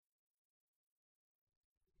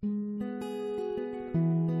One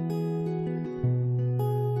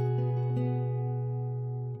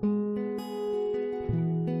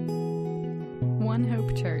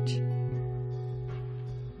Hope Church.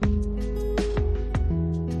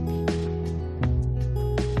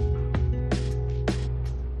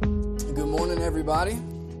 Good morning, everybody.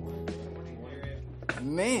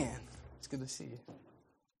 Man, it's good to see you.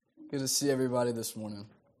 Good to see everybody this morning.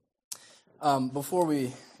 Before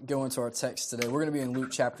we go into our text today, we're going to be in Luke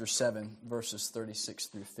chapter 7, verses 36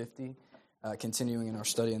 through 50, continuing in our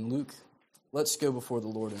study in Luke. Let's go before the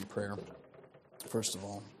Lord in prayer, first of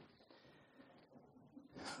all.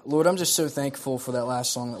 Lord, I'm just so thankful for that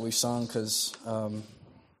last song that we sung, because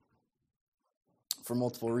for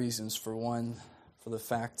multiple reasons. For one, for the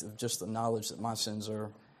fact of just the knowledge that my sins are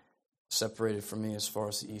separated from me as far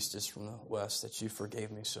as the east is from the west, that you forgave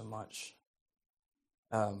me so much.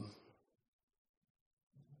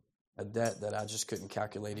 A debt that I just couldn't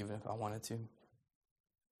calculate even if I wanted to.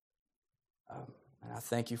 And I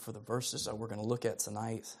thank you for the verses that we're going to look at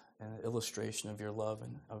tonight, and an illustration of your love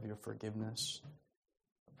and of your forgiveness.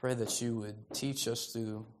 I pray that you would teach us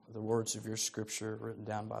through the words of your scripture written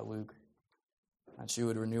down by Luke, that you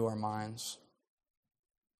would renew our minds.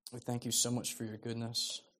 We thank you so much for your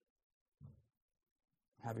goodness.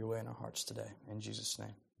 Have your way in our hearts today. In Jesus'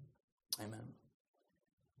 name, amen.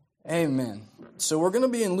 Amen. So we're going to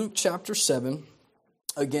be in Luke chapter 7.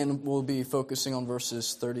 Again, we'll be focusing on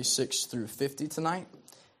verses 36 through 50 tonight.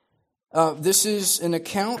 This is an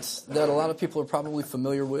account that a lot of people are probably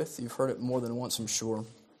familiar with. You've heard it more than once, I'm sure.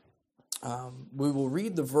 We will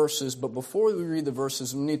read the verses, but before we read the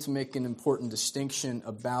verses, we need to make an important distinction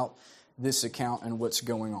about this account and what's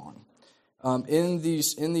going on. In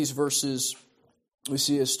these verses, we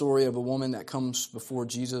see a story of a woman that comes before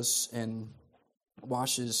Jesus and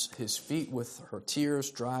washes his feet with her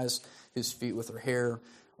tears, dries his feet with her hair,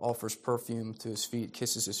 offers perfume to his feet,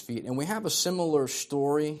 kisses his feet. And we have a similar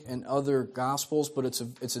story in other Gospels, but it's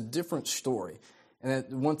a different story. And I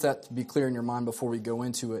want that to be clear in your mind before we go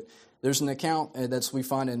into it. There's an account that we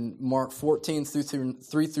find in Mark 14,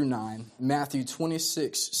 3 through 9, Matthew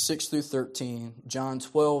 26, 6 through 13, John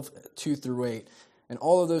 12, 2 through 8. And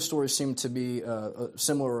all of those stories seem to be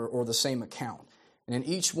similar or the same account. And in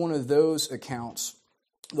each one of those accounts,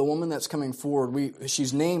 the woman that's coming forward,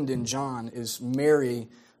 she's named in John, is Mary,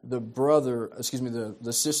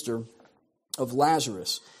 the sister of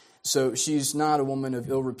Lazarus. So she's not a woman of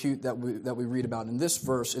ill repute that we read about in this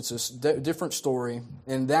verse. It's a different story.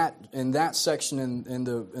 In that section in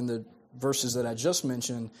the verses that I just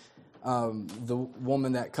mentioned, the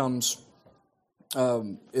woman that comes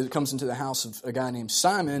into the house of a guy named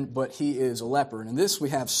Simon, but he is a leper. And in this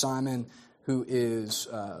we have Simon, who is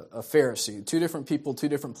a Pharisee. Two different people, two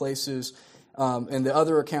different places. In the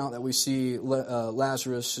other account that we see,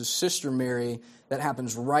 Lazarus' sister Mary, that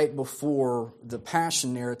happens right before the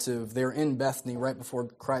Passion narrative. They're in Bethany right before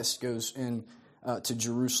Christ goes in to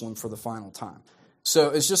Jerusalem for the final time. So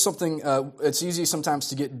it's just something, it's easy sometimes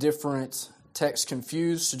to get different texts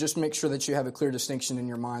confused, so just make sure that you have a clear distinction in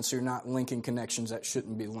your mind so you're not linking connections that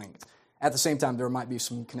shouldn't be linked. At the same time, there might be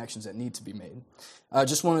some connections that need to be made.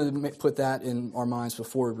 Just wanted to put that in our minds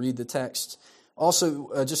before we read the text.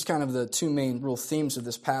 Also, just kind of the two main real themes of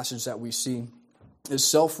this passage that we see is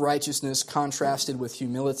self-righteousness contrasted with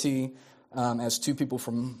humility, as two people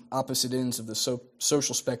from opposite ends of the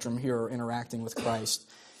social spectrum here are interacting with Christ.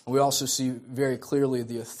 And we also see very clearly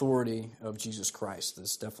the authority of Jesus Christ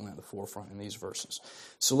that's definitely at the forefront in these verses.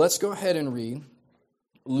 So let's go ahead and read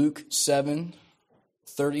Luke 7,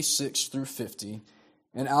 36 through 50,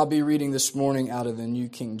 and I'll be reading this morning out of the New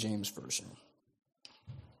King James Version.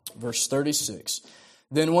 Verse 36,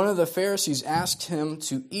 Then one of the Pharisees asked him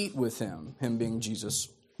to eat with him being Jesus.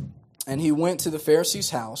 And he went to the Pharisee's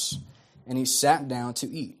house, and he sat down to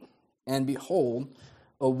eat. And behold,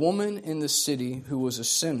 a woman in the city who was a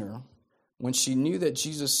sinner, when she knew that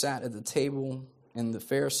Jesus sat at the table in the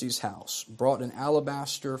Pharisee's house, brought an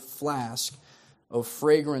alabaster flask of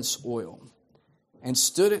fragrance oil, and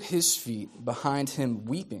stood at his feet behind him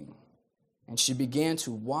weeping. And she began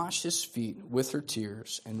to wash his feet with her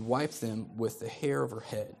tears and wipe them with the hair of her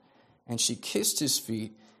head. And she kissed his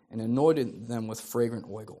feet and anointed them with fragrant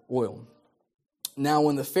oil. Now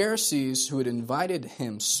when the Pharisees who had invited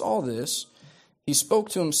him saw this, he spoke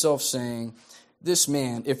to himself, saying, This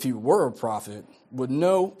man, if he were a prophet, would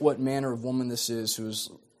know what manner of woman this is who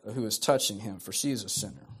is touching him, for she is a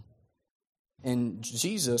sinner. And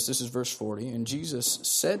Jesus, this is verse 40, and Jesus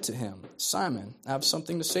said to him, Simon, I have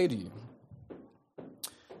something to say to you.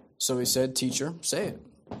 So he said, Teacher, say it.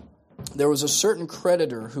 There was a certain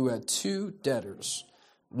creditor who had two debtors.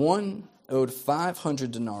 One owed 500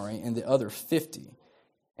 denarii and the other 50.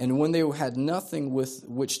 And when they had nothing with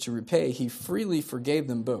which to repay, he freely forgave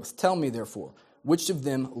them both. Tell me, therefore, which of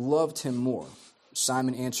them loved him more?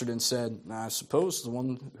 Simon answered and said, I suppose the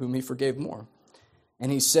one whom he forgave more.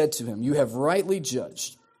 And he said to him, You have rightly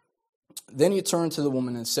judged. Then he turned to the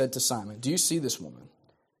woman and said to Simon, Do you see this woman?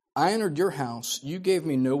 I entered your house. You gave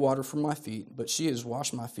me no water for my feet, but she has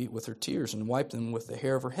washed my feet with her tears and wiped them with the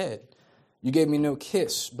hair of her head. You gave me no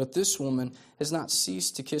kiss, but this woman has not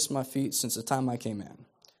ceased to kiss my feet since the time I came in.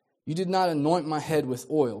 You did not anoint my head with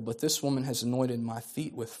oil, but this woman has anointed my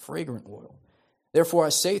feet with fragrant oil. Therefore I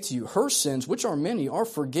say to you, her sins, which are many, are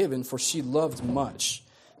forgiven, for she loved much.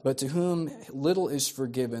 But to whom little is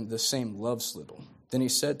forgiven, the same loves little. Then he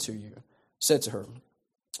said to her,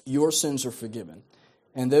 Your sins are forgiven.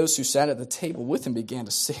 And those who sat at the table with him began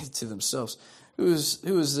to say to themselves, Who is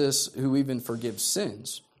this who even forgives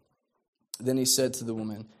sins? Then he said to the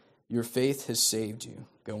woman, Your faith has saved you.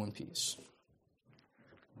 Go in peace.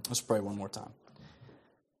 Let's pray one more time.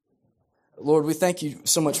 Lord, we thank you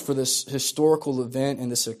so much for this historical event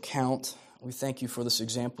and this account. We thank you for this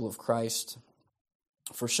example of Christ,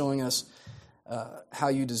 for showing us how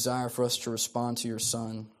you desire for us to respond to your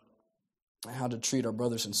Son, how to treat our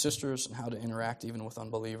brothers and sisters, and how to interact even with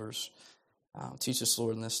unbelievers. Teach us,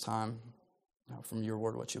 Lord, in this time from your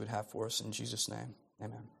word what you would have for us. In Jesus' name,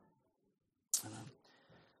 amen. Amen.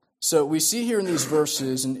 So we see here in these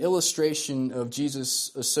verses an illustration of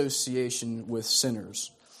Jesus' association with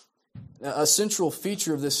sinners. A central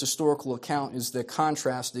feature of this historical account is the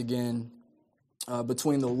contrast again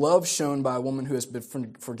between the love shown by a woman who has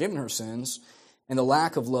been forgiven her sins and the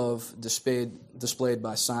lack of love displayed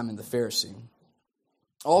by Simon the Pharisee.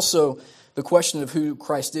 Also, the question of who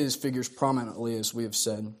Christ is figures prominently, as we have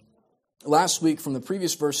said. Last week, from the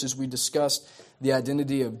previous verses, we discussed the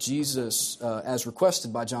identity of Jesus as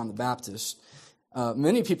requested by John the Baptist.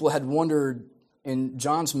 Many people had wondered in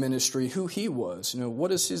John's ministry who he was.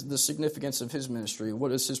 What is the significance of his ministry?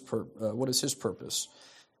 What is his purpose?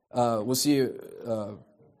 Was he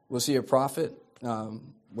a prophet?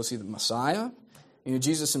 Was he the Messiah?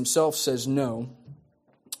 Jesus himself says no.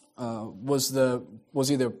 Was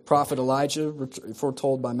he the prophet Elijah,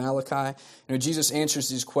 foretold by Malachi? Jesus answers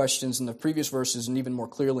these questions in the previous verses and even more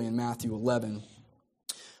clearly in Matthew 11.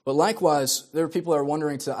 But likewise, there are people that are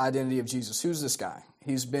wondering to the identity of Jesus. Who's this guy?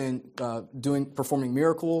 He's been performing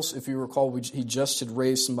miracles. If you recall, he just had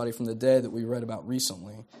raised somebody from the dead that we read about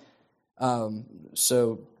recently.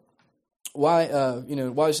 So why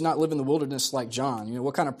does he not live in the wilderness like John?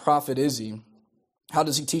 What kind of prophet is he? How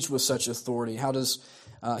does he teach with such authority? How does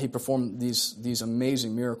he perform these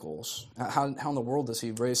amazing miracles? How in the world does he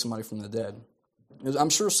raise somebody from the dead? I'm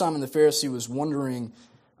sure Simon the Pharisee was wondering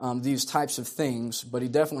these types of things, but he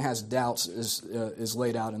definitely has doubts as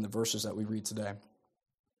laid out in the verses that we read today.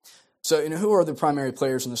 So, who are the primary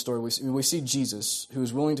players in the story? We see Jesus, who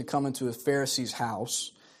is willing to come into a Pharisee's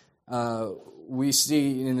house. We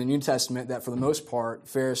see in the New Testament that for the most part,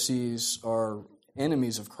 Pharisees are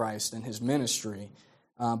enemies of Christ and his ministry.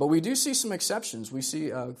 But we do see some exceptions. We see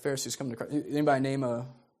Pharisees come to Christ. Anybody name a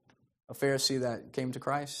Pharisee that came to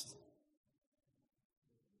Christ?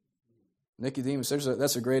 Nicodemus.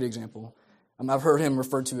 That's a great example. I've heard him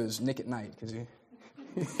referred to as Nick at night because he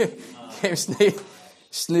came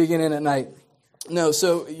sneaking in at night. No,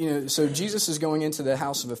 so Jesus is going into the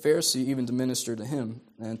house of a Pharisee even to minister to him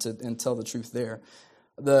and tell the truth there.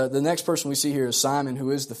 The next person we see here is Simon,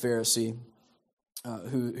 who is the Pharisee,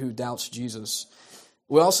 who doubts Jesus.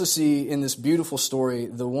 We also see in this beautiful story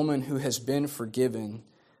the woman who has been forgiven,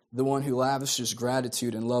 the one who lavishes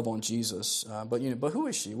gratitude and love on Jesus. But who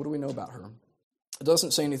is she? What do we know about her? It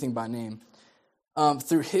doesn't say anything by name.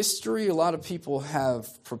 Through history, a lot of people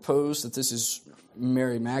have proposed that this is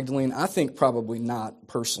Mary Magdalene. I think probably not,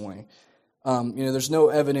 personally. There's no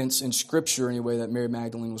evidence in Scripture anyway that Mary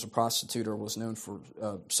Magdalene was a prostitute or was known for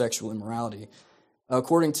sexual immorality.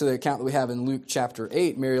 According to the account that we have in Luke chapter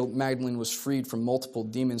 8, Mary Magdalene was freed from multiple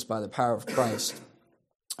demons by the power of Christ.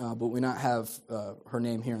 But we not have her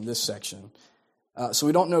name here in this section. So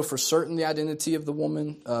we don't know for certain the identity of the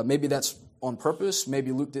woman. Maybe that's on purpose.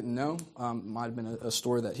 Maybe Luke didn't know. Might have been a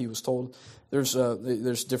story that he was told.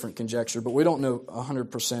 There's different conjecture, but we don't know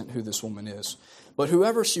 100% who this woman is. But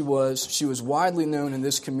whoever she was widely known in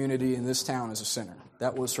this community, in this town, as a sinner.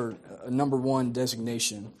 That was her number one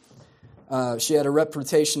designation. She had a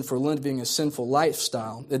reputation for living a sinful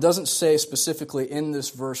lifestyle. It doesn't say specifically in this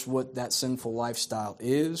verse what that sinful lifestyle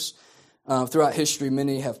is. Throughout history,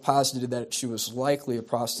 many have posited that she was likely a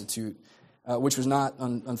prostitute, which was not,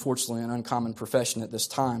 unfortunately, an uncommon profession at this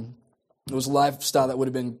time. It was a lifestyle that would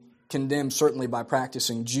have been condemned certainly by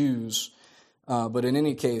practicing Jews But in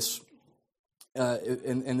any case,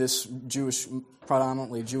 in this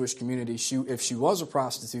predominantly Jewish community, if she was a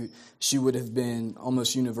prostitute, she would have been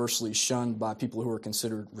almost universally shunned by people who were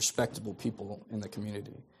considered respectable people in the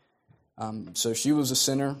community. So she was a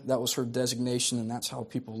sinner. That was her designation, and that's how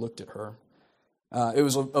people looked at her. It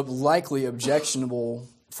was likely objectionable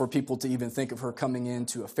for people to even think of her coming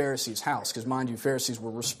into a Pharisee's house, because mind you, Pharisees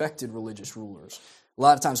were respected religious rulers. A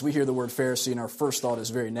lot of times we hear the word Pharisee and our first thought is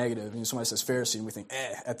very negative. And somebody says Pharisee and we think,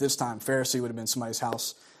 at this time, Pharisee would have been somebody's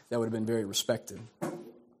house that would have been very respected.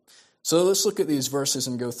 So let's look at these verses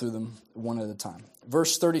and go through them one at a time.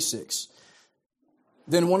 Verse 36.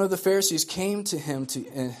 Then one of the Pharisees came to him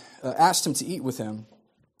to asked him to eat with him,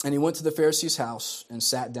 and he went to the Pharisee's house and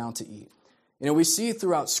sat down to eat. You know, we see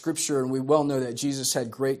throughout Scripture, and we well know that Jesus had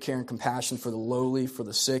great care and compassion for the lowly, for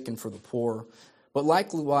the sick, and for the poor. But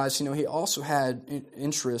likewise, you know, he also had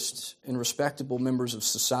interest in respectable members of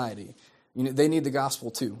society. You know, they need the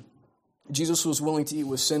gospel too. Jesus was willing to eat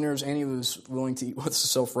with sinners, and he was willing to eat with the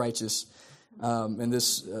self-righteous. And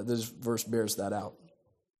this verse bears that out.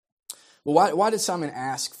 Well, why did Simon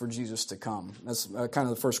ask for Jesus to come? That's kind of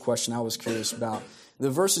the first question I was curious about.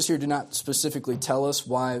 The verses here do not specifically tell us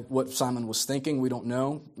what Simon was thinking. We don't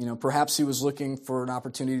know. You know, perhaps he was looking for an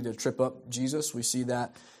opportunity to trip up Jesus. We see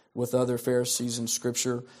that with other Pharisees in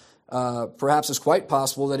Scripture. Perhaps it's quite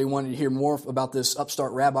possible that he wanted to hear more about this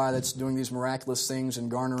upstart rabbi that's doing these miraculous things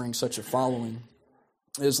and garnering such a following.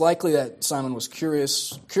 It is likely that Simon was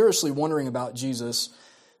curiously wondering about Jesus.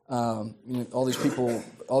 You know, all these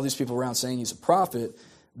people around saying he's a prophet,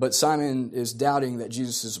 but Simon is doubting that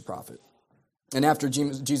Jesus is a prophet. And after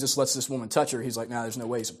Jesus lets this woman touch her, he's like, "No, there's no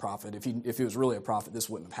way he's a prophet. If he was really a prophet, this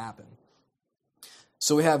wouldn't have happened."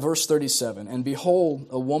 So we have verse 37, "And behold,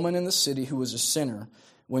 a woman in the city who was a sinner,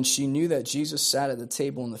 when she knew that Jesus sat at the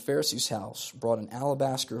table in the Pharisee's house, brought an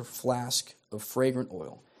alabaster flask of fragrant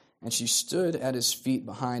oil. And she stood at his feet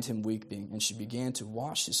behind him weeping, and she began to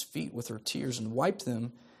wash his feet with her tears and wiped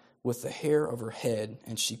them with the hair of her head,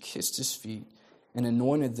 and she kissed his feet and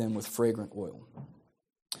anointed them with fragrant oil."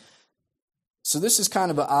 So this is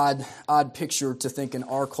kind of an odd picture to think in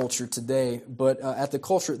our culture today, but at the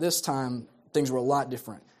culture at this time, things were a lot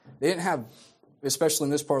different. They didn't have, especially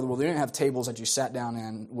in this part of the world, they didn't have tables that you sat down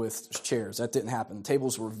in with chairs. That didn't happen. The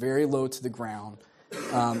tables were very low to the ground.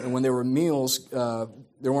 And when there were meals,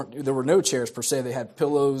 there were no chairs per se. They had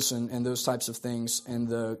pillows and those types of things, and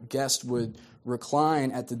the guest would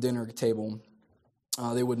recline at the dinner table.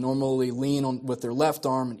 They would normally lean on with their left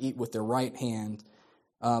arm and eat with their right hand.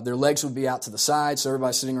 Their legs would be out to the side, so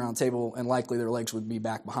everybody's sitting around the table, and likely their legs would be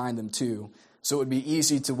back behind them too. So it would be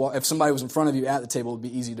easy to walk. If somebody was in front of you at the table, it would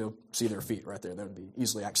be easy to see their feet right there. That would be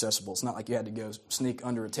easily accessible. It's not like you had to go sneak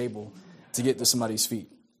under a table to get to somebody's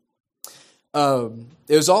feet. It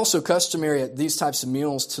was also customary at these types of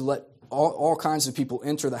meals to let all kinds of people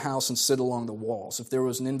enter the house and sit along the walls. If there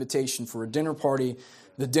was an invitation for a dinner party,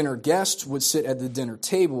 the dinner guest would sit at the dinner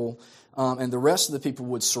table, and the rest of the people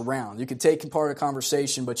would surround. You could take part of the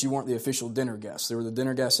conversation, but you weren't the official dinner guests. There were the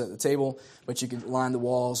dinner guests at the table, but you could line the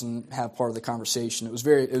walls and have part of the conversation. It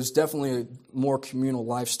was definitely a more communal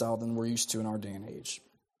lifestyle than we're used to in our day and age.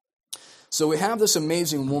 So we have this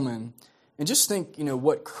amazing woman, and just think, you know,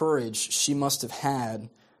 what courage she must have had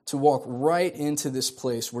to walk right into this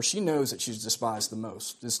place where she knows that she's despised the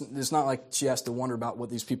most. It's not like she has to wonder about what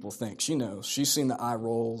these people think. She knows. She's seen the eye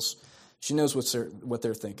rolls. She knows what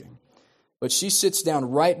they're thinking. But she sits down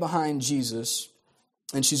right behind Jesus,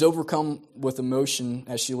 and she's overcome with emotion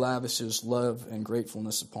as she lavishes love and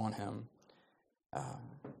gratefulness upon him.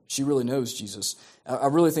 She really knows Jesus. I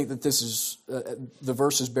really think that this is the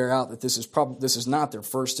verses bear out that this is not their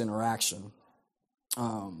first interaction.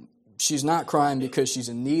 She's not crying because she's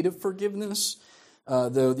in need of forgiveness,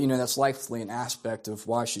 though that's likely an aspect of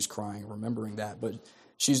why she's crying, remembering that. But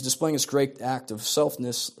she's displaying this great act of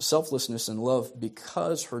selflessness and love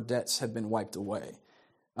because her debts have been wiped away,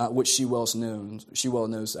 which she well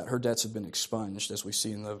knows that her debts have been expunged, as we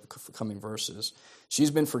see in the coming verses. She's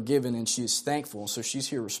been forgiven and she is thankful, so she's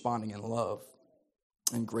here responding in love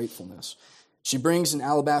and gratefulness. She brings an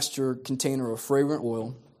alabaster container of fragrant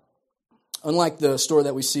oil. Unlike the story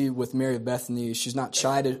that we see with Mary of Bethany, she's not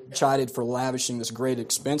chided for lavishing this great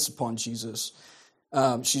expense upon Jesus.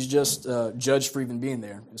 She's just judged for even being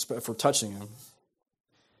there, for touching him.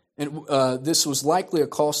 And this was likely a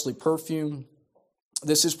costly perfume.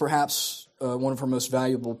 This is perhaps one of her most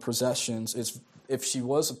valuable possessions. If she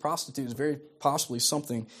was a prostitute, it's very possibly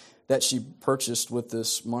something that she purchased with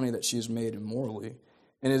this money that she has made immorally.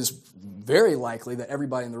 And it is very likely that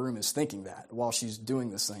everybody in the room is thinking that while she's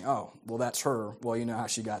doing this thing. Oh, well, that's her. Well, you know how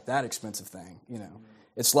she got that expensive thing,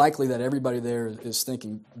 it's likely that everybody there is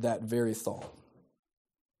thinking that very thought.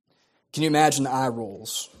 Can you imagine the eye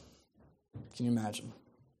rolls? Can you imagine?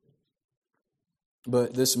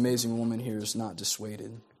 But this amazing woman here is not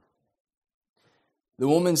dissuaded. The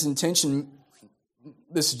woman's intention,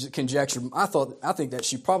 this is conjecture, I think that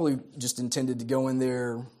she probably just intended to go in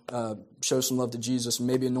there, show some love to Jesus, and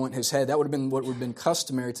maybe anoint his head. That would have been what would have been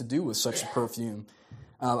customary to do with such a perfume.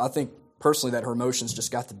 I think personally that her emotions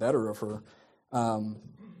just got the better of her.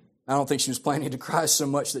 I don't think she was planning to cry so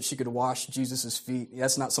much that she could wash Jesus' feet.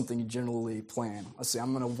 That's not something you generally plan. Let's see,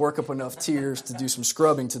 I'm going to work up enough tears to do some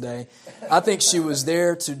scrubbing today. I think she was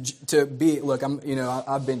there to be, look,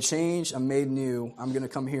 I've been changed, I'm made new. I'm going to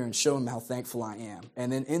come here and show him how thankful I am. And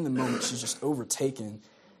then in the moment, she's just overtaken,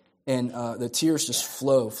 and the tears just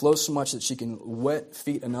flow so much that she can wet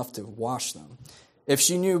feet enough to wash them. If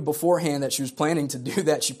she knew beforehand that she was planning to do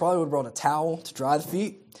that, she probably would have brought a towel to dry the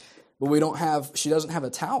feet. But she doesn't have a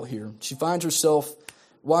towel here. She finds herself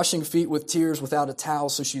washing feet with tears without a towel,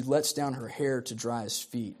 so she lets down her hair to dry his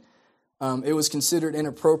feet. It was considered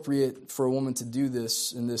inappropriate for a woman to do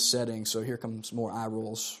this in this setting, so here comes more eye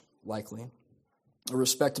rolls, likely. A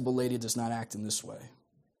respectable lady does not act in this way.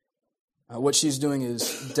 What she's doing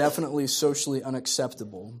is definitely socially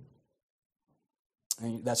unacceptable.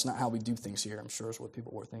 And that's not how we do things here, I'm sure is what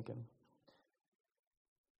people were thinking.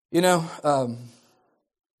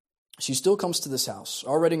 She still comes to this house,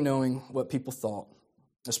 already knowing what people thought,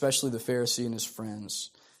 especially the Pharisee and his friends.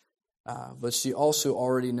 But she also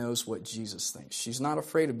already knows what Jesus thinks. She's not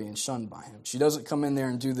afraid of being shunned by him. She doesn't come in there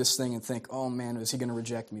and do this thing and think, oh man, is he going to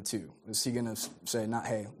reject me too? Is he going to say,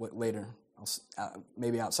 later,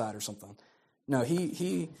 maybe outside or something? No,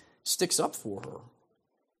 he sticks up for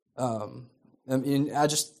her. I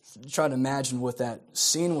just try to imagine what that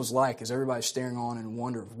scene was like as everybody's staring on and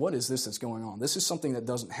wonder, what is this that's going on? This is something that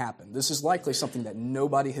doesn't happen. This is likely something that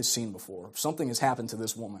nobody has seen before. Something has happened to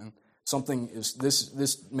this woman.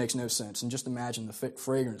 This makes no sense. And just imagine the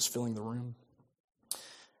fragrance filling the room.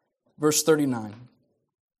 Verse 39.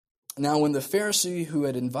 Now when the Pharisee who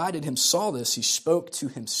had invited him saw this, he spoke to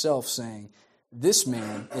himself, saying, this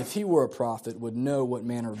man, if he were a prophet, would know what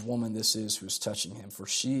manner of woman this is who is touching him, for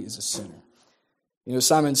she is a sinner.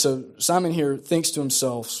 Simon here thinks to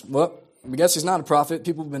himself, well, I guess he's not a prophet.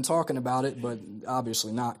 People have been talking about it, but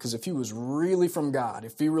obviously not, because if he was really from God,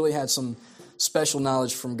 if he really had some special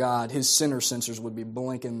knowledge from God, his sinner sensors would be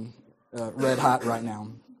blinking red hot right now.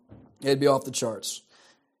 It'd be off the charts.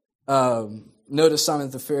 Notice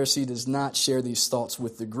Simon the Pharisee does not share these thoughts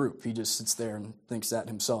with the group. He just sits there and thinks that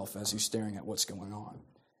himself as he's staring at what's going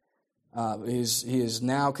on. He is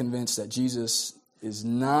now convinced that Jesus is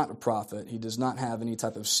not a prophet. He does not have any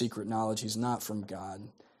type of secret knowledge. He's not from God.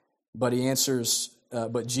 But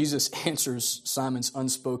Jesus answers Simon's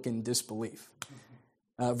unspoken disbelief.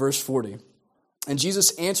 Verse 40. And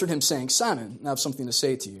Jesus answered him, saying, Simon, I have something to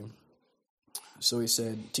say to you. So he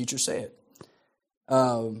said, Teacher, say it.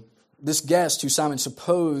 This guest, who Simon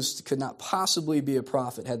supposed could not possibly be a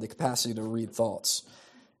prophet, had the capacity to read thoughts.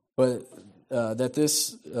 But that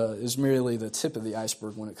this is merely the tip of the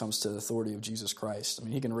iceberg when it comes to the authority of Jesus Christ. I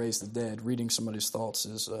mean, he can raise the dead. Reading somebody's thoughts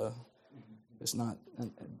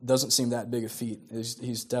doesn't seem that big a feat.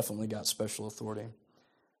 He's definitely got special authority.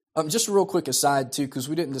 Just a real quick aside, too, because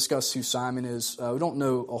we didn't discuss who Simon is. We don't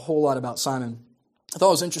know a whole lot about Simon. I thought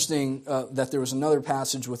it was interesting that there was another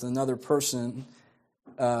passage with another person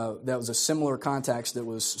that was a similar context that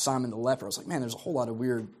was Simon the leper. I was like, man, there's a whole lot of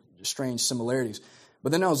weird, strange similarities.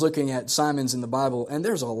 But then I was looking at Simons in the Bible, and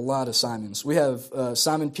there's a lot of Simons. We have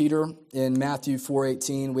Simon Peter in Matthew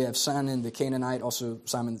 4:18. We have Simon the Canaanite, also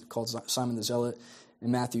called Simon the Zealot,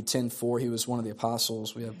 in Matthew 10:4. He was one of the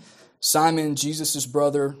apostles. We have Simon, Jesus'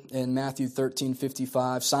 brother, in Matthew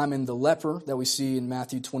 13:55. Simon the leper that we see in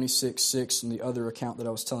Matthew 26:6, and the other account that I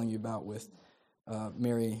was telling you about with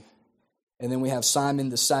Mary. And then we have Simon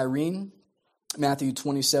the Cyrene, Matthew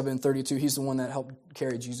 27:32. He's the one that helped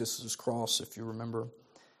carry Jesus' cross, if you remember.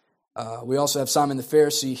 We also have Simon the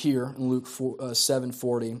Pharisee here in Luke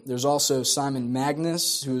 7:40. There's also Simon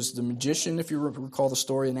Magus, who is the magician, if you recall the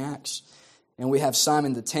story in Acts. And we have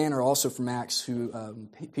Simon the tanner, also from Acts, who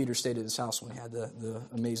Peter stayed at his house when he had the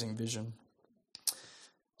amazing vision.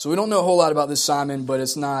 So we don't know a whole lot about this Simon, but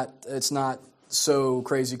it's not so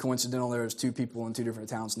crazy coincidental. There's two people in two different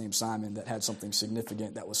towns named Simon that had something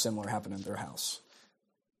significant that was similar happen in their house.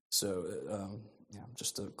 So,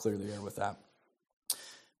 just to clear the air with that.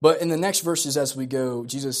 But in the next verses as we go,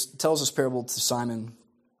 Jesus tells this parable to Simon,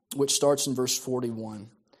 which starts in verse 41.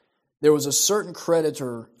 There was a certain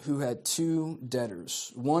creditor who had two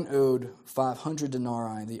debtors. One owed 500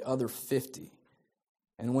 denarii, the other 50.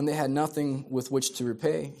 And when they had nothing with which to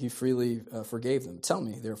repay, he freely forgave them. Tell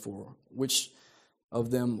me, therefore, which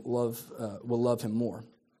of them will love him more?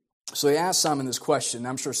 So he asked Simon this question.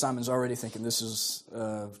 I'm sure Simon's already thinking, this is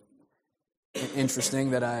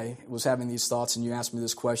interesting that I was having these thoughts and you asked me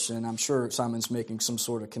this question. And I'm sure Simon's making some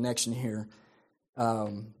sort of connection here.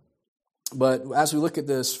 But as we look at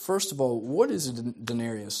this, first of all, what is a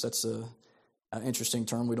denarius? That's an interesting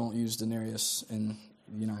term. We don't use denarius in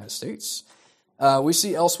the United States. We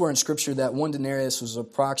see elsewhere in Scripture that one denarius was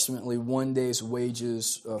approximately 1 day's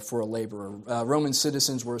wages for a laborer. Roman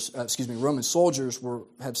soldiers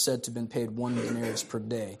have said to have been paid 1 denarius per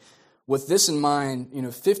day. With this in mind,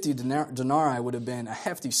 50 denarii would have been a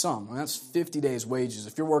hefty sum. And that's 50 days' wages.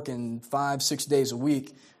 If you're working 5-6 days a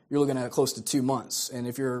week, you're looking at close to 2 months. And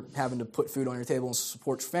if you're having to put food on your table and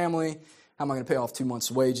support your family, how am I going to pay off 2 months'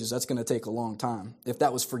 wages? That's going to take a long time. If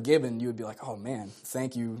that was forgiven, you would be like, oh man,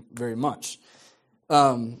 thank you very much.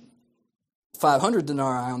 500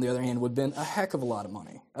 denarii, on the other hand, would have been a heck of a lot of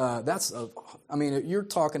money. You're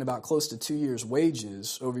talking about close to 2 years'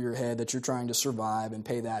 wages over your head that you're trying to survive and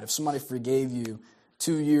pay that. If somebody forgave you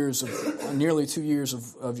nearly 2 years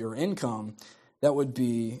of your income, that would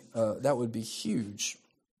be huge.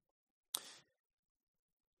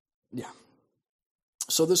 Yeah.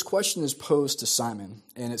 So this question is posed to Simon,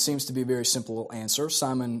 and it seems to be a very simple answer.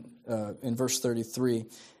 Simon, in verse 33,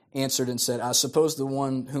 answered and said, I suppose the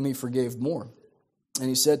one whom he forgave more. And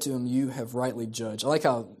he said to him, you have rightly judged. I like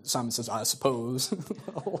how Simon says, I suppose.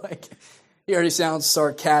 He already sounds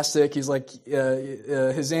sarcastic. He's like,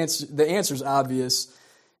 the answer's obvious.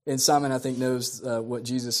 And Simon, I think, knows what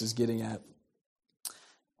Jesus is getting at.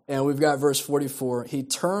 And we've got verse 44. He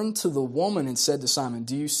turned to the woman and said to Simon,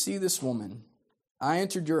 do you see this woman? I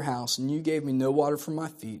entered your house, and you gave me no water for my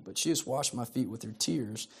feet, but she has washed my feet with her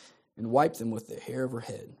tears and wiped them with the hair of her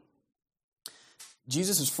head.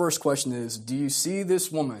 Jesus' first question is, do you see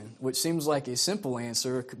this woman? Which seems like a simple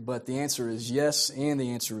answer, but the answer is yes, and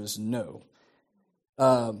the answer is no.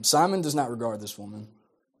 Simon does not regard this woman.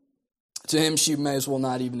 To him, she may as well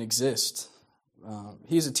not even exist.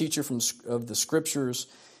 He's a teacher of the Scriptures.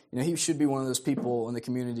 He should be one of those people in the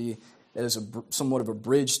community that is somewhat of a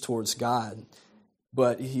bridge towards God,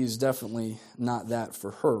 but he's definitely not that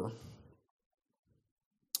for her.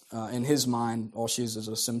 In his mind, all she is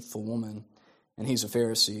a sinful woman, and he's a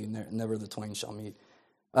Pharisee, and never the twain shall meet.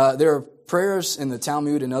 There are prayers in the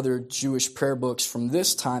Talmud and other Jewish prayer books from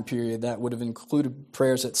this time period that would have included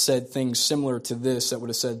prayers that said things similar to this, that would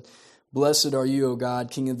have said, Blessed are you, O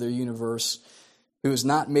God, King of the universe, who has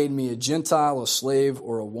not made me a Gentile, a slave,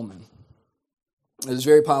 or a woman. It is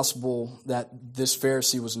very possible that this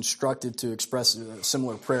Pharisee was instructed to express a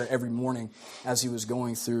similar prayer every morning as he was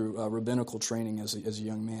going through rabbinical training as a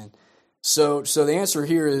young man. So the answer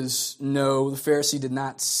here is no, the Pharisee did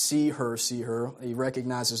not see her. He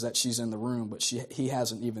recognizes that she's in the room, but he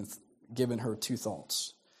hasn't even given her two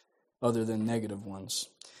thoughts other than negative ones.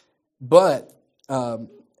 But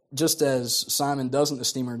just as Simon doesn't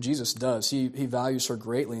esteem her, Jesus does. He values her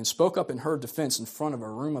greatly and spoke up in her defense in front of a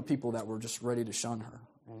room of people that were just ready to shun her.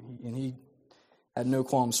 And he had no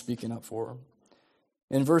qualms speaking up for her.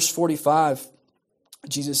 In verse 45,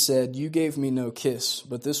 Jesus said, You gave me no kiss,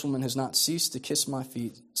 but this woman has not ceased to kiss my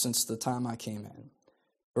feet since the time I came in.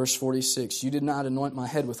 Verse 46, You did not anoint my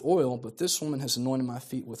head with oil, but this woman has anointed my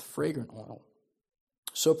feet with fragrant oil.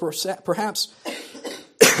 So perhaps,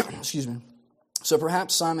 excuse me. So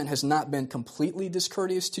perhaps Simon has not been completely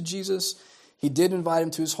discourteous to Jesus. He did invite him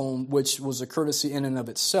to his home, which was a courtesy in and of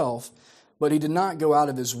itself, but he did not go out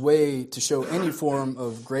of his way to show any form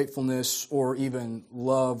of gratefulness or even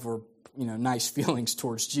love or nice feelings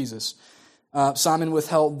towards Jesus. Simon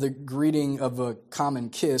withheld the greeting of a common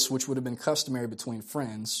kiss, which would have been customary between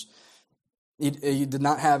friends. He did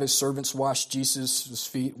not have his servants wash Jesus'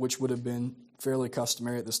 feet, which would have been fairly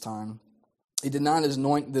customary at this time. He did not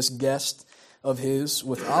anoint this guest of his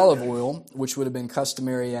with olive oil, which would have been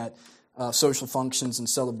customary at social functions and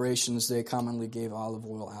celebrations. They commonly gave olive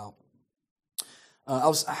oil out.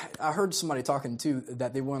 I heard somebody talking too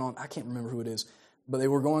that they went on, I can't remember who it is, but they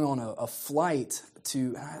were going on a flight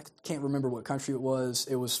to, I can't remember what country it was.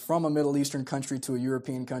 It was from a Middle Eastern country to a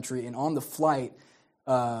European country, and on the flight,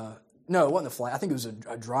 no, it wasn't a flight. I think it was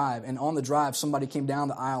a drive. And on the drive, somebody came down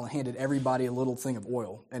the aisle and handed everybody a little thing of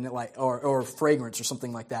oil, and or fragrance or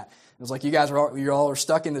something like that. It was like, you all are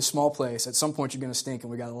stuck in this small place. At some point, you're going to stink,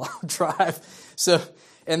 and we got a long drive. So,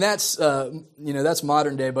 and that's that's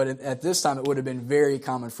modern day. But at this time, it would have been very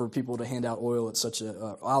common for people to hand out oil at such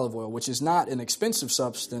a olive oil, which is not an expensive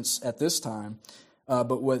substance at this time.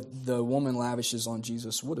 But what the woman lavishes on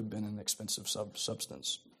Jesus would have been an expensive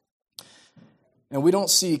substance. And we don't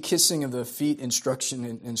see kissing of the feet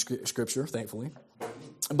instruction in Scripture, thankfully.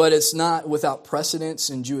 But it's not without precedence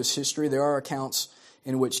in Jewish history. There are accounts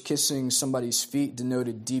in which kissing somebody's feet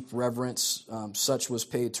denoted deep reverence. Such was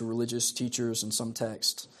paid to religious teachers in some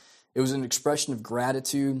texts. It was an expression of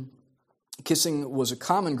gratitude. Kissing was a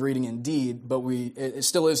common greeting indeed, but it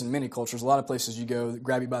still is in many cultures. A lot of places you go,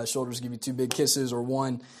 grab you by the shoulders, give you two big kisses or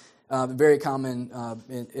one. Very common,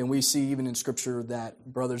 and we see even in Scripture that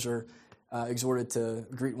brothers are exhorted to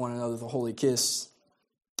greet one another with a holy kiss.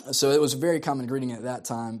 So it was a very common greeting at that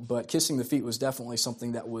time, but kissing the feet was definitely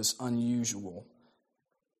something that was unusual.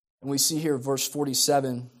 And we see here verse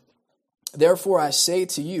 47, "Therefore I say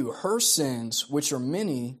to you, her sins, which are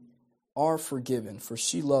many, are forgiven, for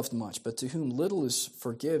she loved much. But to whom little is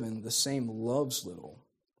forgiven, the same loves little."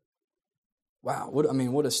 Wow,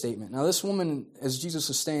 what a statement. Now this woman, as Jesus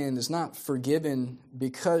is saying, is not forgiven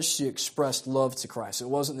because she expressed love to Christ. It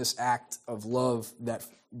wasn't this act of love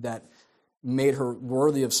that made her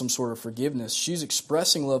worthy of some sort of forgiveness. She's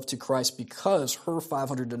expressing love to Christ because her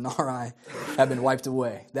 500 denarii have been wiped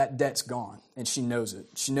away. That debt's gone, and she knows it.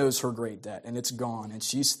 She knows her great debt, and it's gone, and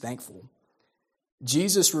she's thankful.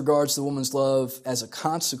 Jesus regards the woman's love as a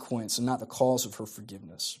consequence and not the cause of her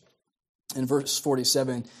forgiveness. In verse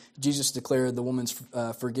 47, Jesus declared the woman's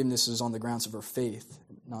forgiveness is on the grounds of her faith,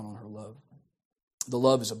 not on her love. The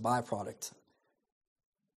love is a byproduct.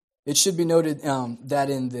 It should be noted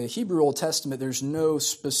that in the Hebrew Old Testament, there's no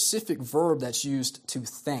specific verb that's used to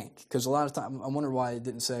thank. Because a lot of times, I wonder why it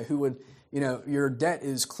didn't say, who would, your debt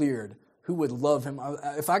is cleared. Who would love him?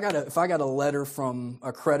 If I got a letter from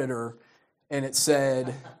a creditor and it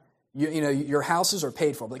said, your houses are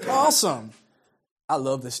paid for, I'm like, awesome. I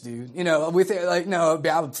love this dude. We think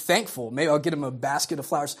I'm thankful. Maybe I'll get him a basket of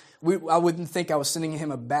flowers. I wouldn't think I was sending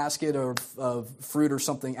him a basket of fruit or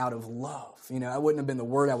something out of love. I wouldn't have been the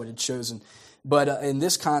word I would have chosen. But in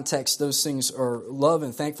this context, those things are love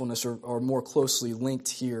and thankfulness are more closely linked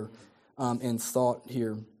here in thought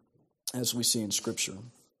here, as we see in Scripture.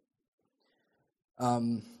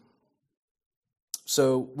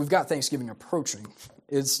 So we've got Thanksgiving approaching.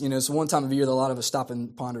 It's one time of year that a lot of us stop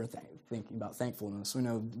and ponder thinking about thankfulness.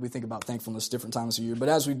 We think about thankfulness different times of year, but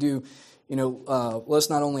as we do, let's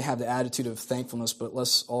not only have the attitude of thankfulness, but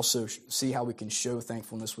let's also see how we can show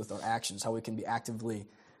thankfulness with our actions, how we can be actively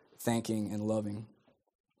thanking and loving.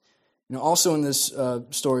 Also in this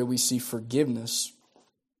story, we see forgiveness,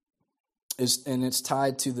 and it's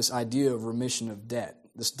tied to this idea of remission of debt.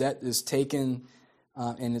 This debt is taken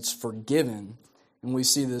and it's forgiven. And we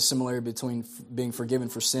see the similarity between being forgiven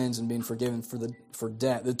for sins and being forgiven for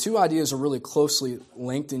debt. The two ideas are really closely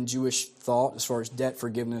linked in Jewish thought as far as debt,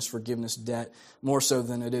 forgiveness, debt, more so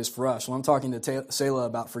than it is for us. When I'm talking to Selah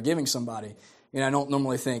about forgiving somebody, I don't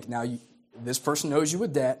normally think, now this person owes you a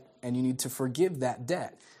debt and you need to forgive that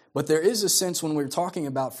debt. But there is a sense when we're talking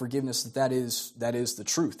about forgiveness that is the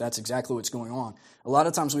truth. That's exactly what's going on. A lot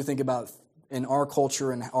of times we think about, in our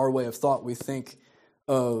culture and our way of thought, we think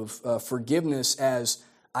of forgiveness as,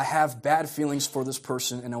 I have bad feelings for this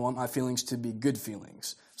person and I want my feelings to be good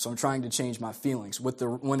feelings. So I'm trying to change my feelings.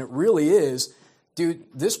 When it really is, dude,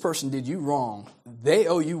 this person did you wrong. They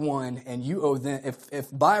owe you one and you owe them. If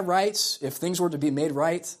by rights, if things were to be made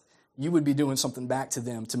right, you would be doing something back to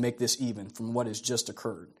them to make this even from what has just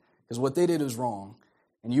occurred. Because what they did is wrong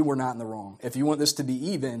and you were not in the wrong. If you want this to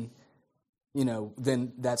be even,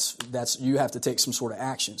 then that's you have to take some sort of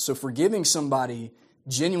action. So forgiving somebody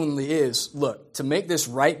genuinely is, look, to make this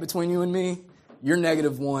right between you and me, you're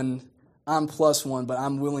 -1, I'm +1, but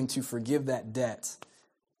I'm willing to forgive that debt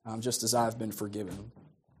just as I've been forgiven.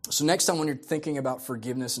 So next time when you're thinking about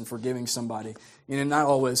forgiveness and forgiving somebody, not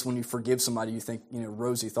always when you forgive somebody you think,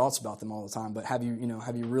 rosy thoughts about them all the time, but have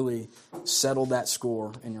you really settled that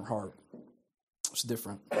score in your heart? It's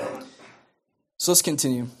different. So let's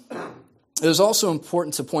continue. It is also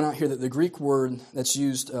important to point out here that the Greek word that's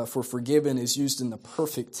used for forgiven is used in the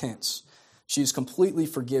perfect tense. She is completely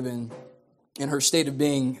forgiven, and her state of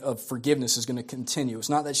being of forgiveness is going to continue. It's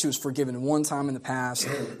not that she was forgiven one time in the past,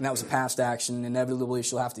 and that was a past action, and inevitably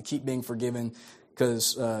she'll have to keep being forgiven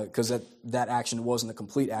because that action wasn't a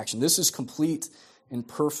complete action. This is complete and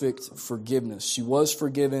perfect forgiveness. She was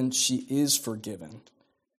forgiven. She is forgiven.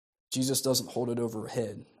 Jesus doesn't hold it over her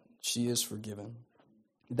head. She is forgiven.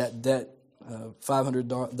 That debt,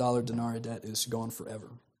 $500 denarii debt, is gone forever.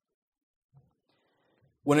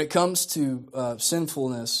 When it comes to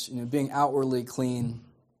sinfulness, being outwardly clean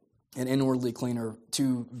and inwardly clean are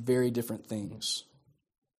two very different things.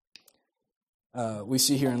 We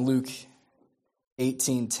see here in Luke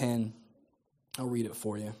 18:10, I'll read it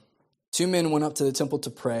for you. 2 men went up to the temple to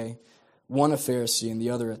pray, one a Pharisee and the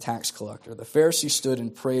other a tax collector. The Pharisee stood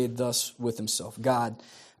and prayed thus with himself, God,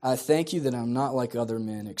 I thank you that I'm not like other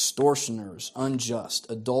men, extortioners, unjust,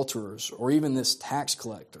 adulterers, or even this tax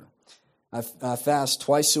collector. I fast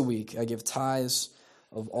twice a week. I give tithes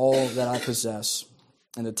of all that I possess.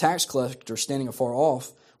 And the tax collector, standing afar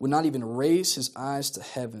off, would not even raise his eyes to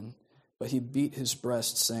heaven, but he beat his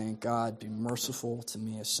breast, saying, God, be merciful to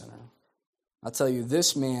me, a sinner. I tell you,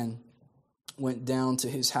 this man went down to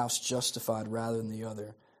his house justified rather than the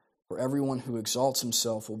other. For everyone who exalts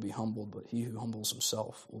himself will be humbled, but he who humbles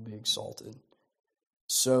himself will be exalted.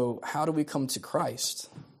 So how do we come to Christ?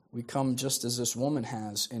 We come just as this woman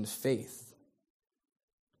has, in faith,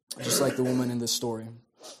 just like the woman in this story.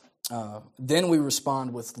 Then we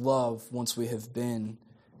respond with love once we have been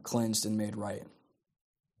cleansed and made right.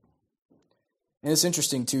 And it's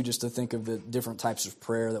interesting, too, just to think of the different types of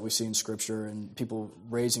prayer that we see in Scripture and people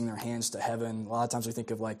raising their hands to heaven. A lot of times we think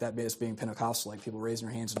of like that as being Pentecostal, like people raising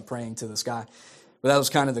their hands and praying to the sky. But that was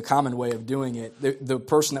kind of the common way of doing it. The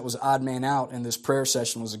person that was odd man out in this prayer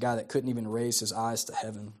session was a guy that couldn't even raise his eyes to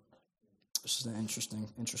heaven. This is an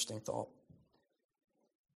interesting thought.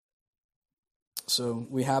 So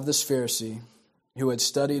we have this Pharisee who had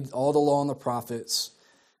studied all the law and the prophets,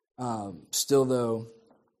 still though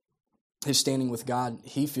his standing with God,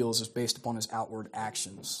 he feels, is based upon his outward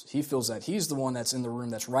actions. He feels that he's the one that's in the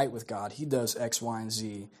room that's right with God. He does X, Y, and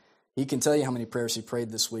Z. He can tell you how many prayers he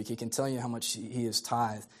prayed this week. He can tell you how much he has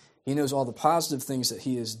tithed. He knows all the positive things that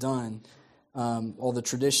he has done, all the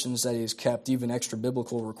traditions that he has kept, even extra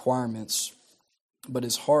biblical requirements. But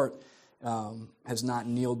his heart has not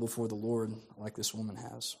kneeled before the Lord like this woman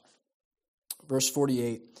has. Verse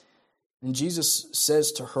 48, and Jesus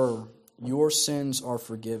says to her, your sins are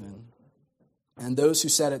forgiven. And those who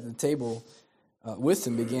sat at the table with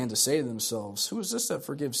him began to say to themselves, who is this that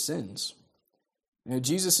forgives sins? You know,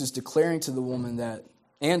 Jesus is declaring to the woman that,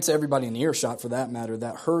 and to everybody in earshot for that matter,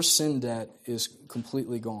 that her sin debt is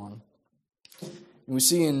completely gone. And we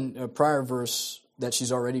see in a prior verse that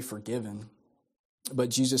she's already forgiven, but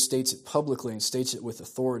Jesus states it publicly and states it with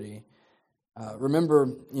authority. We remember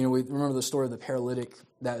the story of the paralytic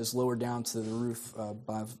that is lowered down to the roof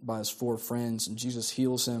by his four friends, and Jesus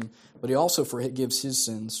heals him, but he also forgives his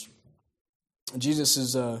sins. Jesus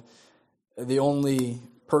is the only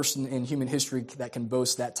person in human history that can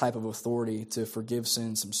boast that type of authority to forgive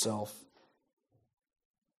sins himself.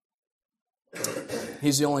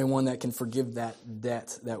 He's the only one that can forgive that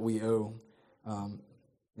debt that we owe.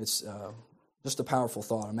 It's just a powerful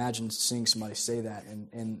thought. Imagine seeing somebody say that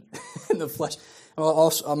in the flesh.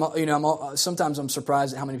 Sometimes I'm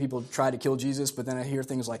surprised at how many people try to kill Jesus, but then I hear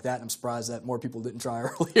things like that, and I'm surprised that more people didn't try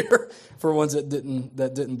earlier for ones that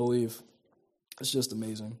didn't believe. It's just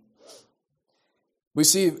amazing. We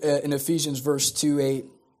see in Ephesians verse 2:8,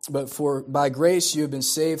 but for by grace you have been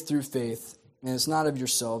saved through faith, and it's not of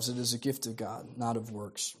yourselves; it is a gift of God, not of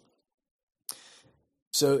works.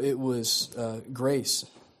 So it was grace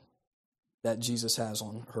that Jesus has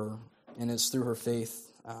on her, and it's through her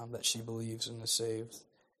faith that she believes and is saved.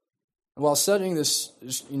 And while studying this,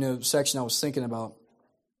 section, I was thinking about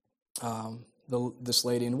this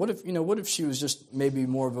lady, and what if she was just maybe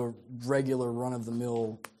more of a regular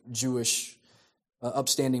run-of-the-mill Jewish,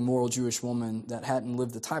 upstanding, moral Jewish woman that hadn't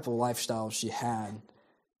lived the type of lifestyle she had?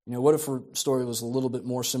 What if her story was a little bit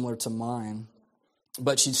more similar to mine,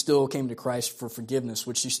 but she still came to Christ for forgiveness?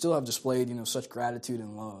 Would she still have displayed, such gratitude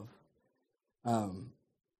and love?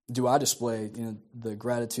 Do I display, the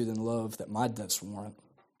gratitude and love that my debts warrant?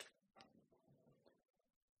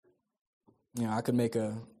 I could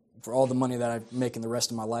for all the money that I make in the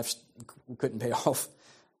rest of my life, couldn't pay off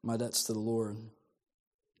my debts to the Lord.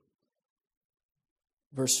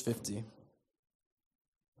 Verse 50.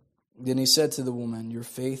 Then he said to the woman, your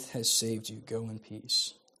faith has saved you. Go in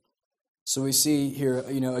peace. So we see here,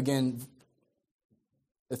 again,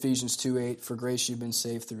 Ephesians 2:8, for grace you've been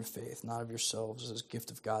saved through faith, not of yourselves, as a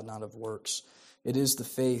gift of God, not of works. It is the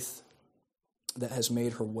faith that has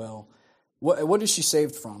made her well. What is she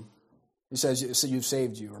saved from? He says, so you've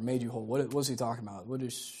saved you or made you whole. What is he talking about? What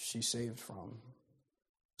is she saved from?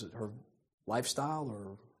 Is it her lifestyle,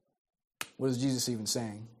 or what is Jesus even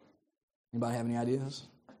saying? Anybody have any ideas?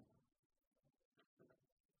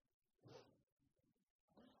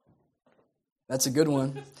 That's a good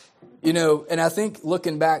one. And I think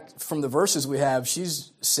looking back from the verses we have,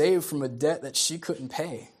 she's saved from a debt that she couldn't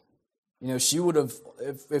pay. She would have,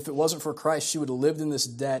 if it wasn't for Christ, she would have lived in this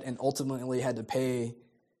debt and ultimately had to pay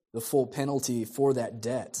the full penalty for that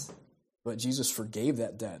debt. But Jesus forgave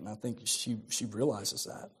that debt, and I think she realizes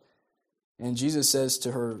that. And Jesus says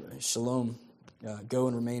to her, Shalom, go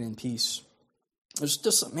and remain in peace. It's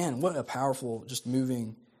just, man, what a powerful, just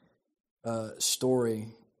moving story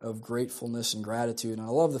of gratefulness and gratitude. And I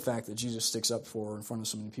love the fact that Jesus sticks up for her in front of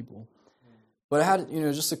so many people. But I had,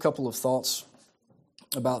 just a couple of thoughts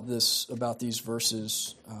about these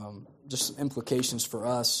verses, just implications for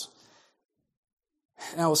us.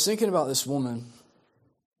 And I was thinking about this woman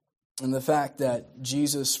and the fact that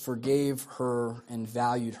Jesus forgave her and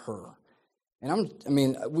valued her. And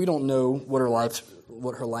we don't know what her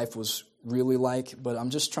life was really like, but I'm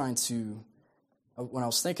just trying to, when I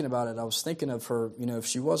was thinking about it, I was thinking of her, if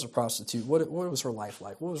she was a prostitute, what was her life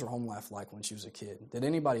like? What was her home life like when she was a kid? Did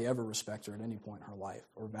anybody ever respect her at any point in her life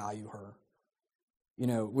or value her?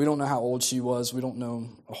 We don't know how old she was. We don't know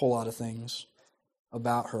a whole lot of things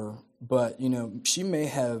about her. But, she may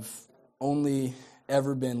have only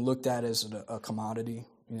ever been looked at as a commodity,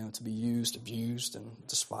 to be used, abused, and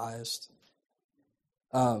despised.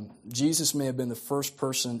 Jesus may have been the first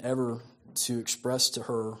person ever to express to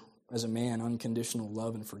her as a man unconditional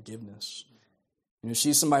love and forgiveness.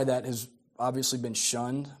 She's somebody that has obviously been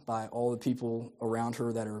shunned by all the people around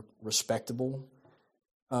her that are respectable.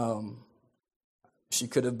 She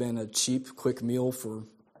could have been a cheap, quick meal for,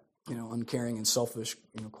 uncaring and selfish,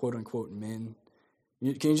 quote unquote men.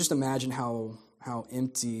 Can you just imagine how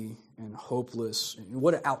empty and hopeless, and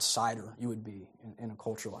what an outsider you would be in a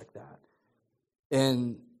culture like that?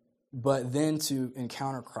 But then to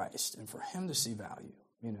encounter Christ and for him to see value,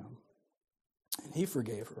 and he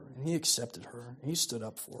forgave her and he accepted her and he stood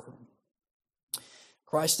up for her.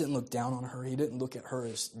 Christ didn't look down on her. He didn't look at her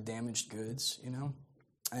as damaged goods,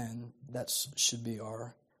 and that should be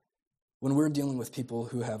when we're dealing with people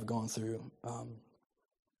who have gone through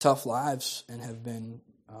tough lives and have been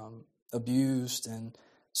abused and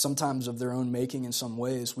sometimes of their own making in some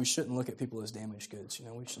ways, we shouldn't look at people as damaged goods.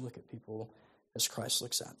 We should look at people as Christ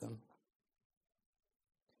looks at them.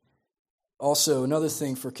 Also, another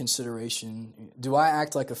thing for consideration, do I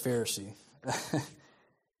act like a Pharisee?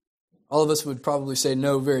 All of us would probably say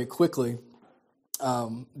no very quickly,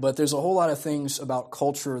 but there's a whole lot of things about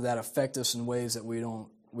culture that affect us in ways that we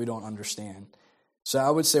don't understand. So I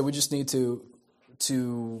would say we just need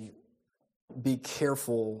to be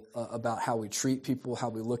careful about how we treat people, how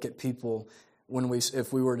we look at people.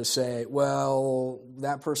 If we were to say, well,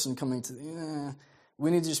 that person coming to, we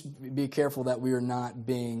need to just be careful that we are not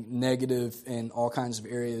being negative in all kinds of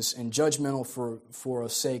areas and judgmental for a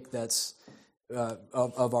sake that's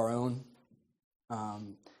of our own.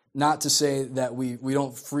 Not to say that we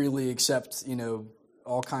don't freely accept,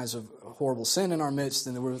 all kinds of horrible sin in our midst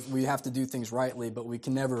and we have to do things rightly, but we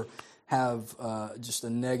can never have just a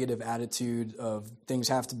negative attitude of things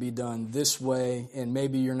have to be done this way, and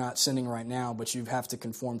maybe you're not sinning right now, but you have to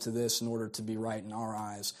conform to this in order to be right in our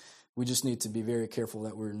eyes. We just need to be very careful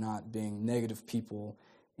that we're not being negative people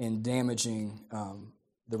and damaging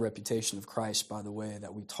the reputation of Christ by the way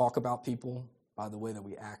that we talk about people, by the way that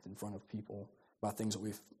we act in front of people, by things that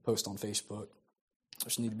we post on Facebook.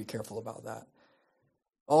 Just need to be careful about that.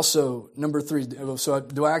 Also, number 3, so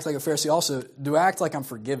do I act like a Pharisee? Also, do I act like I'm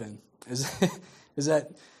forgiven? Is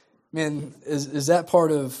that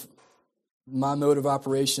part of my mode of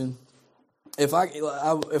operation? If I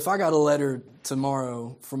got a letter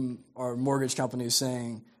tomorrow from our mortgage company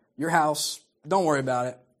saying, your house, don't worry about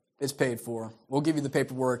it, it's paid for. We'll give you the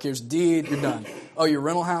paperwork. Here's the deed, you're done. Oh, your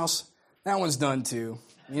rental house, that one's done too.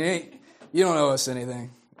 You don't owe us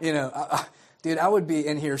anything. Dude, I would be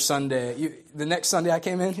in here Sunday. The next Sunday I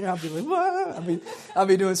came in here, I'd be like, what? I'd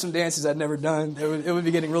be doing some dances I'd never done. It would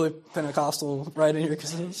be getting really Pentecostal right in here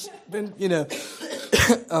because it's been,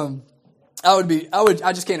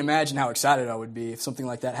 I just can't imagine how excited I would be if something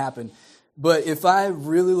like that happened. But if I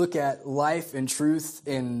really look at life and truth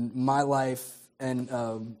in my life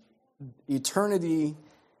and eternity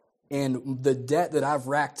and the debt that I've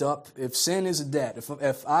racked up, if sin is a debt,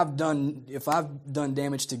 if I've done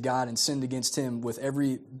damage to God and sinned against Him with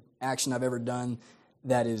every action I've ever done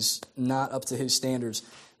that is not up to His standards,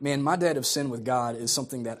 man, my debt of sin with God is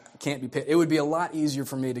something that can't be paid. It would be a lot easier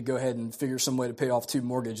for me to go ahead and figure some way to pay off 2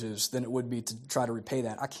 mortgages than it would be to try to repay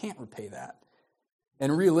that. I can't repay that.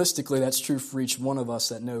 And realistically, that's true for each one of us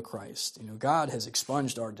that know Christ. God has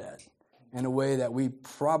expunged our debt in a way that we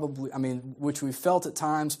probably, which we felt at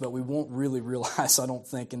times, but we won't really realize, I don't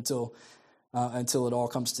think, until it all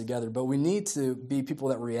comes together. But we need to be people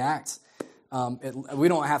that react. We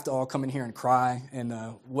don't have to all come in here and cry and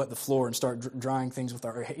wet the floor and start drying things with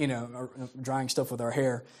our, drying stuff with our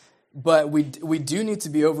hair. But we do need to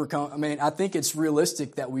be overcome. I mean, I think it's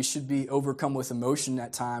realistic that we should be overcome with emotion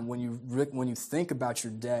at time when you think about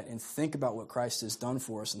your debt and think about what Christ has done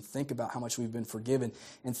for us and think about how much we've been forgiven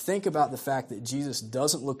and think about the fact that Jesus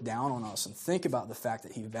doesn't look down on us and think about the fact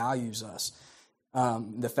that he values us,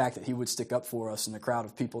 the fact that he would stick up for us in the crowd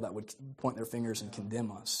of people that would point their fingers and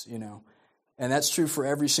condemn us, you know. And that's true for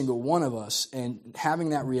every single one of us. And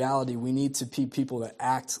having that reality, we need to be people that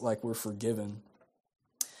act like we're forgiven.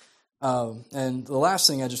 And the last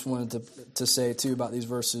thing I just wanted to say too about these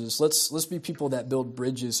verses, let's be people that build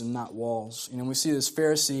bridges and not walls. You know, we see this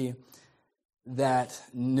Pharisee that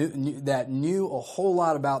knew a whole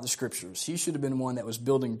lot about the Scriptures. He should have been one that was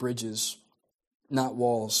building bridges, not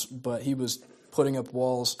walls, but he was putting up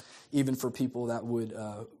walls even for people that would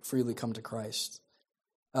freely come to Christ.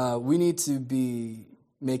 We need to be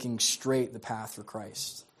making straight the path for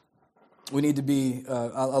Christ. We need to be,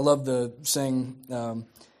 I love the saying,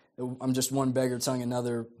 I'm just one beggar telling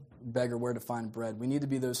another beggar where to find bread. We need to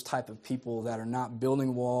be those type of people that are not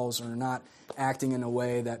building walls or not acting in a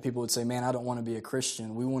way that people would say, man, I don't want to be a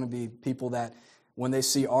Christian. We want to be people that when they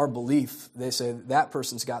see our belief, they say, that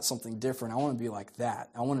person's got something different. I want to be like that.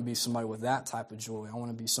 I want to be somebody with that type of joy. I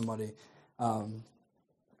want to be somebody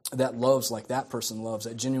that loves like that person loves,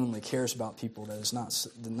 that genuinely cares about people, that is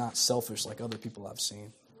not selfish like other people I've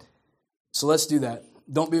seen. So let's do that.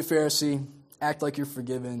 Don't be a Pharisee. Act like you're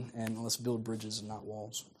forgiven, and let's build bridges and not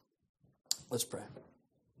walls. Let's pray.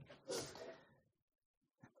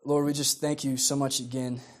 Lord, we just thank you so much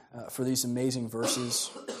again for these amazing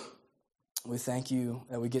verses. We thank you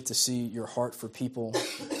that we get to see your heart for people.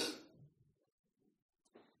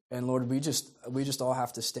 And Lord, we just all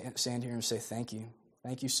have to stand here and say thank you.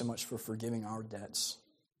 Thank you so much for forgiving our debts.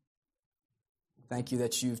 Thank you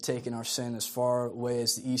that you've taken our sin as far away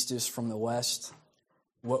as the east is from the west.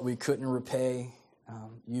 What we couldn't repay,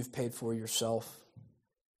 you've paid for yourself.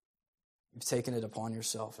 You've taken it upon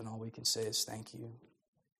yourself, and all we can say is thank you.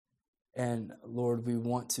 And Lord, we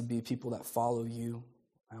want to be people that follow you.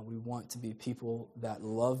 We want to be people that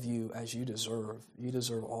love you as you deserve. You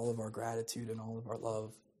deserve all of our gratitude and all of our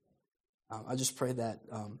love. I just pray that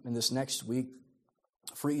in this next week,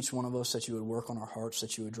 for each one of us, that you would work on our hearts,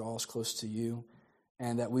 that you would draw us close to you,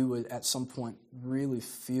 and that we would at some point really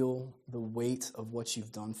feel the weight of what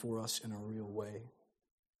you've done for us in a real way.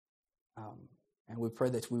 And we pray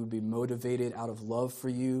that we would be motivated out of love for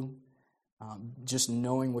you, just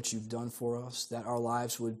knowing what you've done for us, that our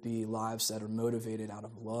lives would be lives that are motivated out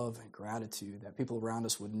of love and gratitude, that people around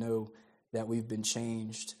us would know that we've been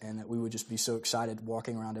changed, and that we would just be so excited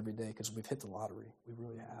walking around every day because we've hit the lottery. We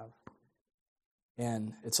really have.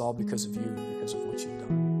 And it's all because of you and because of what you've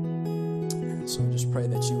done. And so I just pray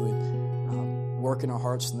that you would work in our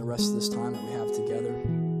hearts in the rest of this time that we have together,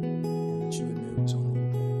 and that you would move us on.